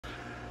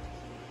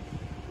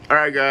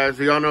Alright guys,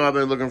 so y'all know I've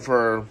been looking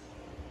for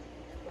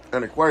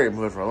an aquarium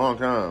hood for a long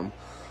time.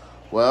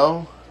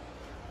 Well,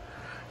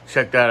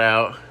 check that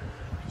out.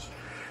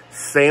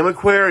 Same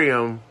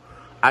aquarium.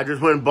 I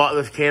just went and bought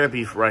this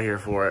canopy right here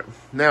for it.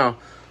 Now,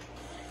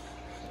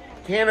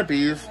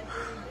 canopies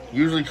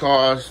usually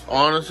cost,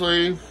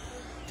 honestly,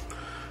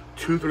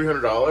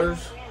 $200–300.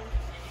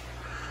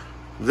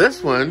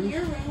 This one,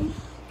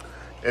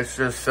 it's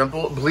just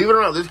simple. Believe it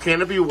or not, this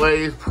canopy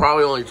weighs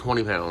probably only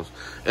 20 pounds.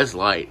 It's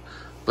light.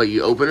 But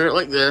you open it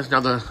like this. Now,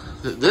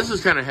 this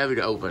is kind of heavy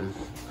to open.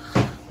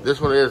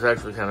 This one is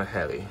actually kind of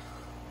heavy.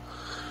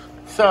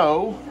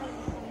 So,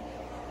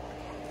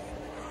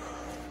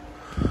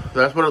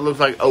 that's what it looks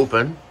like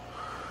open.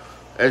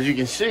 As you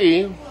can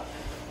see,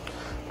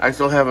 I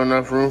still have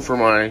enough room for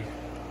my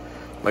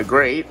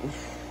grate.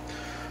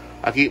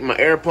 I keep my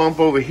air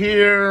pump over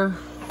here,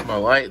 my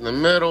light in the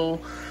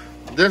middle.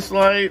 This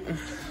light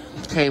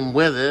came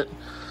with it.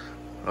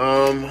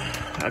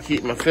 I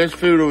keep my fish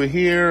food over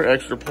here,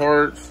 extra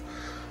parts.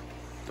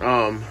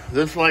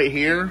 This light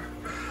here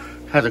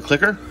has a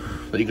clicker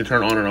that you can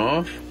turn on and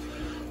off,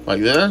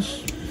 like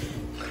this.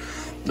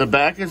 The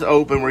back is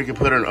open where you can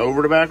put an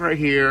over the back right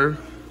here,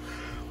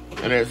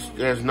 and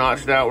it's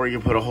notched out where you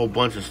can put a whole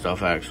bunch of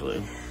stuff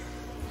actually.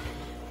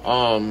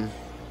 But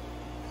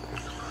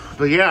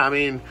yeah, I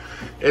mean,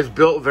 it's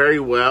built very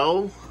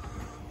well.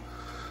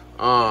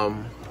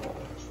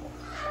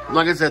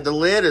 Like I said, the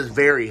lid is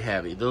very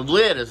heavy. The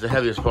lid is the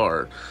heaviest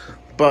part.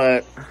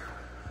 But,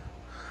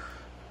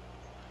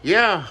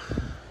 yeah,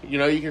 you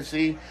know, you can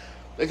see,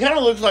 it kind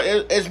of looks like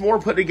it's more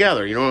put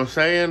together, you know what I'm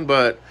saying?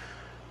 But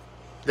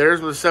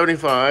there's the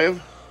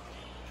 75.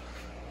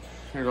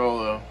 Here's all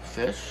the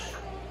fish.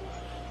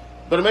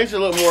 But it makes it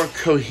look more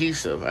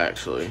cohesive,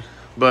 actually.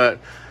 But,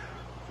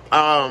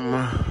 I'm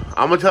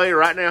going to tell you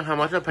right now how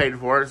much I paid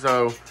for it.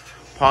 So,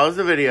 pause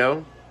the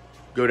video.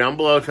 Go down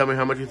below. Tell me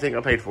how much you think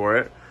I paid for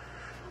it.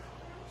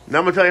 Now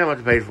I'm going to tell you how much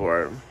I paid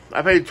for it.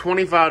 I paid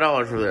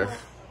 $25 for this.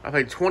 I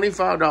paid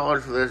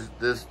 $25 for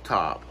this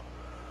top.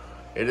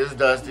 It is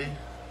dusty.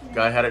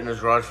 Guy had it in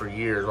his garage for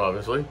years,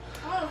 obviously.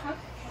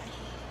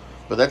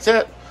 But that's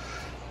it.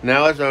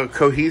 Now it's a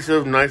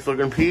cohesive, nice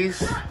looking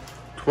piece.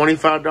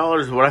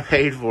 $25 is what I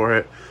paid for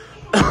it.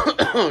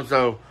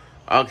 So,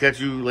 I'll catch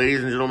you,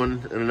 ladies and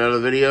gentlemen, in another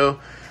video.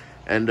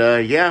 And,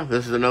 yeah,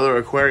 this is another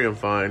aquarium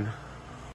find.